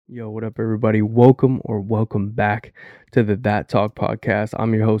Yo, what up, everybody? Welcome back to the That Talk podcast.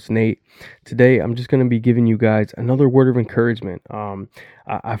 I'm your host, Nate. Today, I'm just going to be giving you guys another word of encouragement.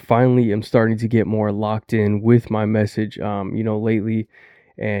 I finally am starting to get more locked in with my message, lately.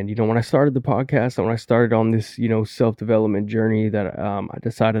 And, when I started the podcast, and when I started on this, self-development journey that I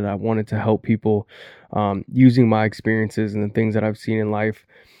decided I wanted to help people using my experiences and the things that I've seen in life.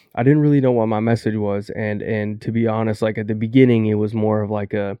 I didn't really know what my message was, and to be honest, like at the beginning, it was more of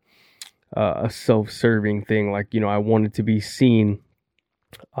like a self-serving thing. Like, I wanted to be seen,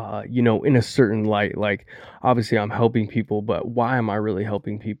 in a certain light. Like, obviously, I'm helping people, but why am I really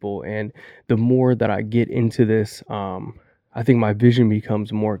helping people? And the more that I get into this, I think my vision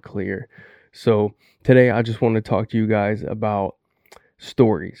becomes more clear. So today, I just want to talk to you guys about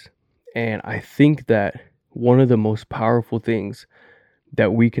stories, and I think that one of the most powerful things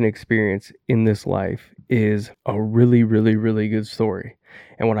that we can experience in this life is a really, really, really good story.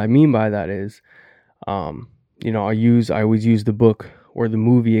 And what I mean by that is, I always use the book or the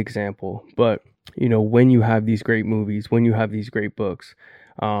movie example, but when you have these great movies, when you have these great books,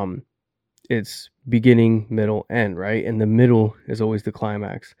 it's beginning, middle, end, right? And the middle is always the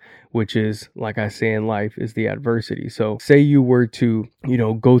climax, which is, like I say in life, is the adversity. So say you were to,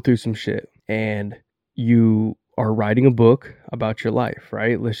 go through some shit and you are writing a book about your life,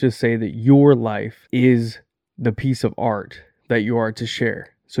 right? Let's just say that your life is the piece of art that you are to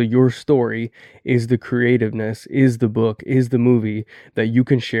share. So your story is the creativeness, is the book, is the movie that you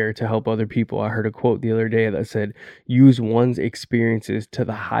can share to help other people. I heard a quote the other day that said, use one's experiences to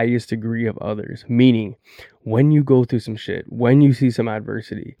the highest degree of others. Meaning, when you go through some shit, when you see some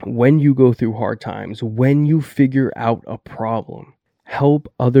adversity, when you go through hard times, when you figure out a problem,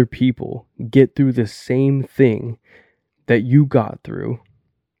 help other people get through the same thing that you got through.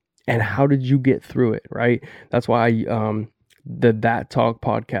 And how did you get through it, right? That's why That Talk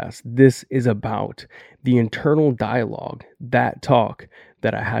podcast, this is about the internal dialogue, that talk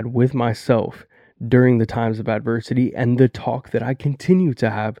that I had with myself during the times of adversity, and the talk that I continue to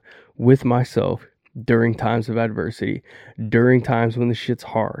have with myself during times of adversity, during times when the shit's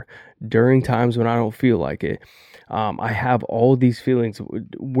hard, during times when I don't feel like it. I have all these feelings.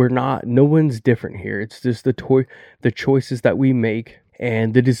 No one's different here. It's just the choices that we make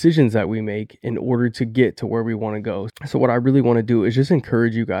and the decisions that we make in order to get to where we want to go. So what I really want to do is just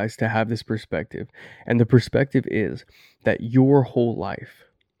encourage you guys to have this perspective. And the perspective is that your whole life,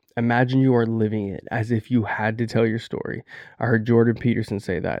 imagine you are living it as if you had to tell your story. I heard Jordan Peterson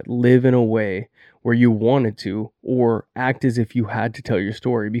say that. Live in a way where you wanted to, or act as if you had to tell your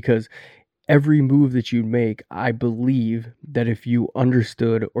story, because every move that you make, I believe that if you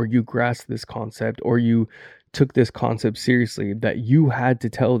understood or you grasped this concept or you took this concept seriously, that you had to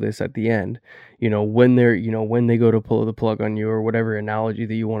tell this at the end, when they go to pull the plug on you, or whatever analogy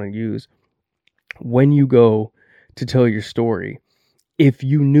that you want to use, when you go to tell your story, if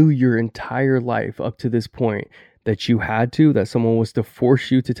you knew your entire life up to this point that that someone was to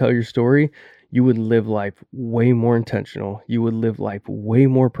force you to tell your story, you would live life way more intentional. You would live life way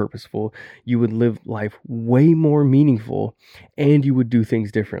more purposeful. You would live life way more meaningful, and you would do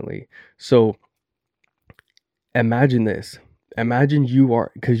things differently. So imagine this. Imagine you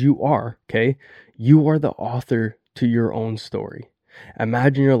are the author to your own story.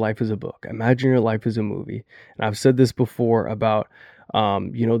 Imagine your life as a book. Imagine your life as a movie. And I've said this before about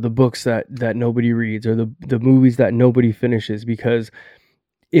the books that nobody reads, or the movies that nobody finishes, because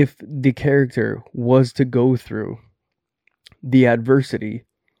if the character was to go through the adversity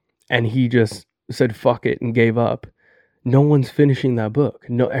and he just said fuck it and gave up, no one's finishing that book.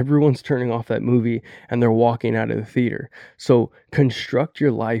 No, everyone's turning off that movie and they're walking out of the theater. So construct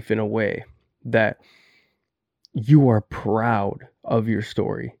your life in a way that you are proud of your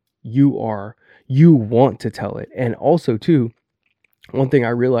story. You want to tell it. And also too, one thing I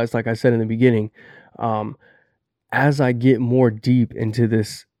realized, like I said in the beginning, as I get more deep into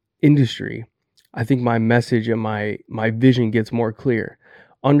this industry, I think my message and my vision gets more clear.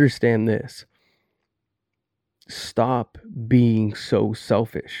 Understand this. Stop being so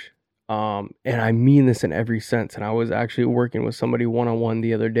selfish. And I mean this in every sense. And I was actually working with somebody one-on-one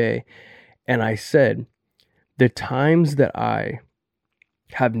the other day, and I said, the times that I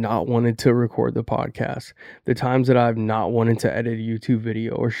have not wanted to record the podcast, the times that I've not wanted to edit a YouTube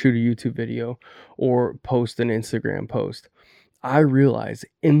video or shoot a YouTube video or post an Instagram post, I realize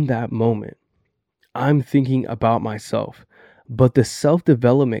in that moment, I'm thinking about myself, but the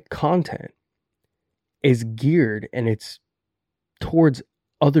self-development content is geared and it's towards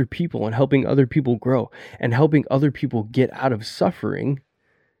other people and helping other people grow and helping other people get out of suffering,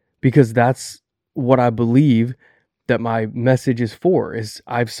 because that's what I believe that my message is for. Is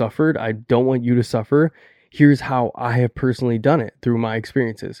I've suffered. I don't want you to suffer. Here's how I have personally done it through my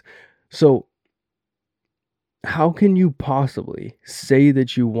experiences. So how can you possibly say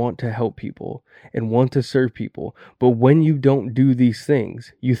that you want to help people and want to serve people, but when you don't do these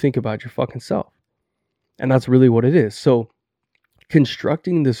things, you think about your fucking self? And that's really what it is. So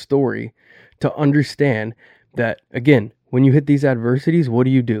constructing the story to understand that, again, when you hit these adversities, what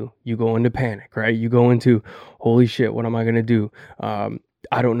do? You go into panic, right? You go into, holy shit, what am I going to do?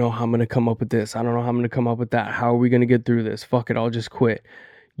 I don't know how I'm going to come up with this. I don't know how I'm going to come up with that. How are we going to get through this? Fuck it, I'll just quit.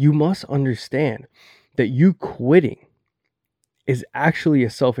 You must understand that you quitting is actually a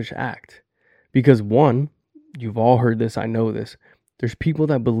selfish act. Because one, you've all heard this, I know this, there's people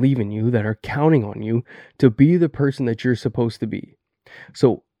that believe in you, that are counting on you to be the person that you're supposed to be.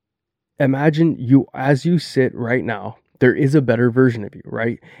 So imagine you, as you sit right now, there is a better version of you,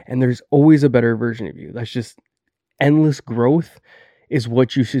 right? And there's always a better version of you. That's just endless growth is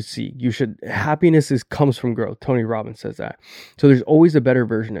what you should see. Happiness comes from growth. Tony Robbins says that. So there's always a better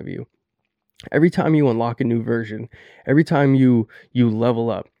version of you. Every time you unlock a new version, every time you level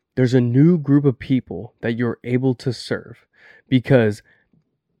up, there's a new group of people that you're able to serve, because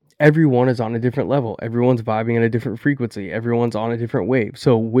everyone is on a different level. Everyone's vibing at a different frequency. Everyone's on a different wave.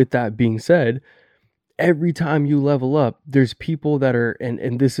 So with that being said, every time you level up, there's people that are,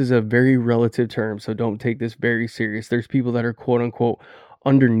 and this is a very relative term, so don't take this very serious. There's people that are quote unquote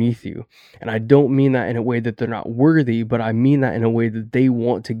underneath you. And I don't mean that in a way that they're not worthy, but I mean that in a way that they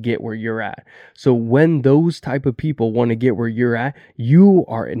want to get where you're at. So when those type of people want to get where you're at, you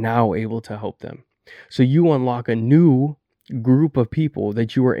are now able to help them. So you unlock a new group of people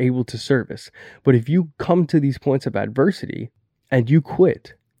that you are able to service. But if you come to these points of adversity and you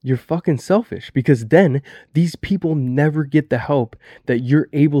quit, you're fucking selfish, because then these people never get the help that you're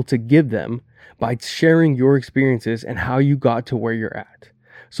able to give them by sharing your experiences and how you got to where you're at.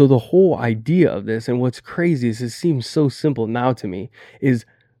 So the whole idea of this, and what's crazy is it seems so simple now to me, is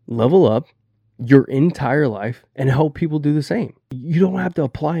level up your entire life and help people do the same. You don't have to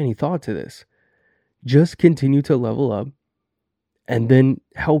apply any thought to this. Just continue to level up and then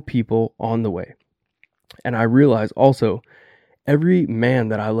help people on the way. And I realize also, every man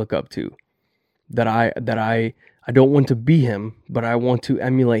that I look up to, that I don't want to be him, but I want to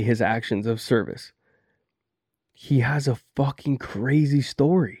emulate his actions of service. He has a fucking crazy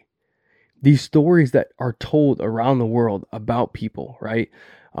story. These stories that are told around the world about people, right?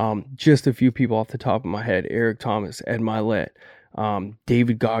 Just a few people off the top of my head: Eric Thomas, Ed Milet,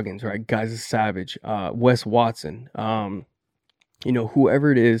 David Goggins, right? Guys is Savage, Wes Watson,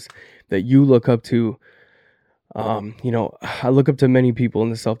 whoever it is that you look up to. I look up to many people in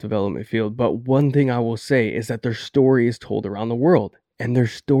the self-development field, but one thing I will say is that their story is told around the world, and their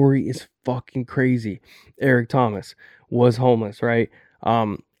story is fucking crazy. Eric Thomas was homeless, right?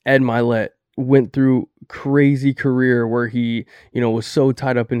 Ed Milet went through crazy career where he, was so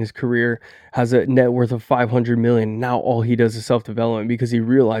tied up in his career, has a net worth of 500 million. Now all he does is self-development, because he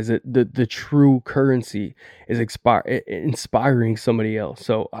realized that the true currency is inspiring somebody else.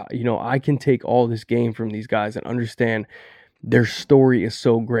 So, I can take all this game from these guys and understand their story is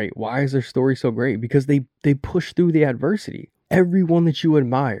so great. Why is their story so great? Because they push through the adversity. Everyone that you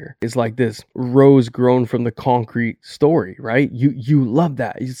admire is like this rose grown from the concrete story, right? You love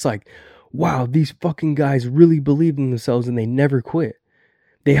that. It's like, wow, these fucking guys really believed in themselves and they never quit.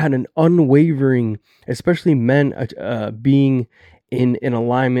 They had an unwavering, especially men being in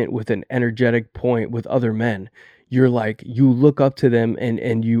alignment with an energetic point with other men. You're like, you look up to them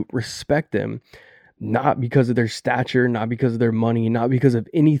and you respect them, not because of their stature, not because of their money, not because of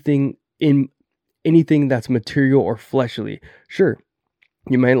anything that's material or fleshly. Sure,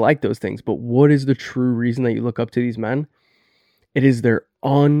 you may like those things, but what is the true reason that you look up to these men? It is their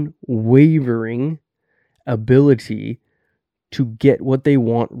unwavering ability to get what they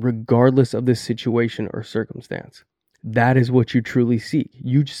want regardless of the situation or circumstance. That is what you truly seek.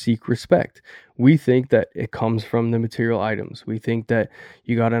 You seek respect. We think that it comes from the material items. We think that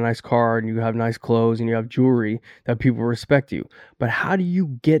you got a nice car and you have nice clothes and you have jewelry, that people respect you. But how do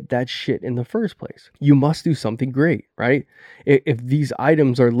you get that shit in the first place? You must do something great, right? If these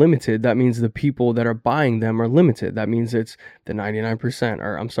items are limited, that means the people that are buying them are limited. That means it's the 99%,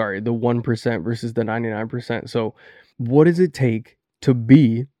 or I'm sorry, the 1% versus the 99%. So what does it take to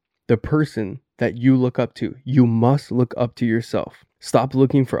be the person that you look up to? You must look up to yourself. Stop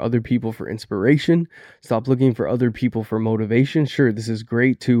looking for other people for inspiration. Stop looking for other people for motivation. Sure, this is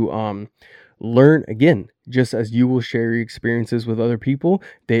great to learn. Again, just as you will share your experiences with other people,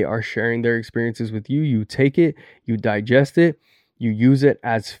 they are sharing their experiences with you. You take it, you digest it, You use it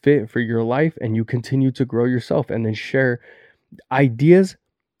as fit for your life, and you continue to grow yourself and then share. Ideas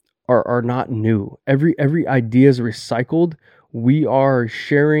are not new. Every idea is recycled. We are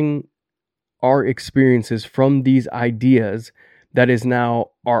sharing our experiences from these ideas that is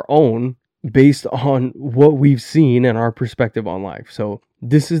now our own based on what we've seen and our perspective on life. So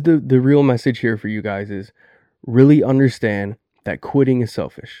this is the real message here for you guys, is really understand that quitting is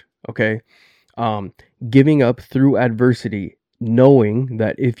selfish. Okay. Giving up through adversity, knowing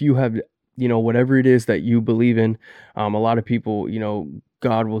that if you have, whatever it is that you believe in, a lot of people,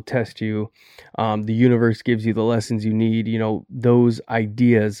 God will test you. The universe gives you the lessons you need, those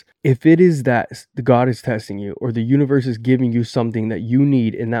ideas. If it is that God is testing you, or the universe is giving you something that you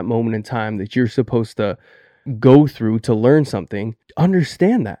need in that moment in time that you're supposed to go through to learn something,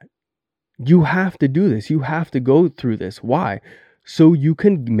 understand that. You have to do this. You have to go through this. Why? So you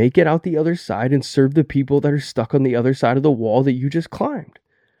can make it out the other side and serve the people that are stuck on the other side of the wall that you just climbed,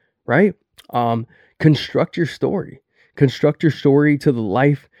 right? Construct your story. Construct your story to the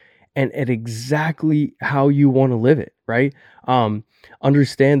life and at exactly how you want to live it, right?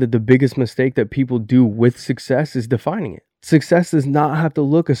 Understand that the biggest mistake that people do with success is defining it. Success does not have to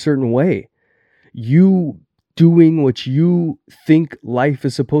look a certain way. You doing what you think life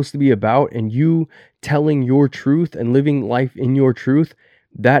is supposed to be about, and you telling your truth and living life in your truth,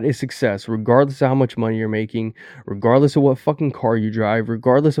 that is success, regardless of how much money you're making, regardless of what fucking car you drive,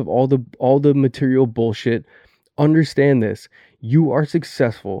 regardless of all the material bullshit. Understand this. You are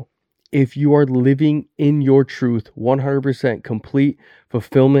successful if you are living in your truth, 100% complete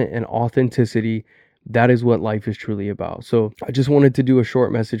fulfillment and authenticity. That is what life is truly about. So I just wanted to do a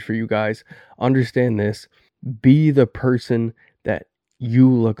short message for you guys. Understand this. Be the person that you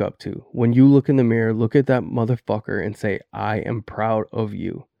look up to. When you look in the mirror, look at that motherfucker and say, I am proud of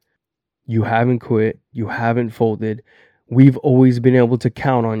you. You haven't quit. You haven't folded. We've always been able to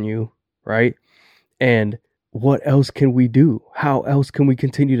count on you, right? And what else can we do? How else can we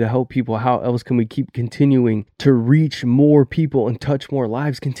continue to help people? How else can we keep continuing to reach more people and touch more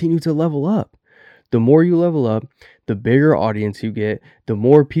lives? Continue to level up. The more you level up, the bigger audience you get, the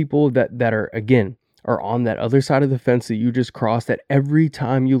more people that are on that other side of the fence that you just crossed, that every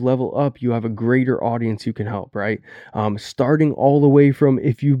time you level up, you have a greater audience you can help, right? Starting all the way from,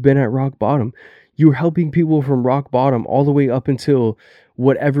 if you've been at rock bottom, you're helping people from rock bottom all the way up until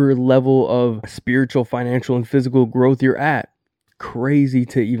whatever level of spiritual, financial, and physical growth you're at. Crazy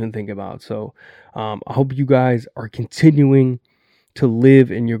to even think about. So I hope you guys are continuing to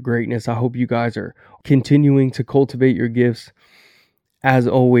live in your greatness. I hope you guys are continuing to cultivate your gifts. As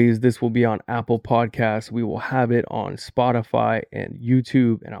always, this will be on Apple Podcasts. We will have it on Spotify and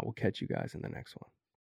YouTube, and I will catch you guys in the next one.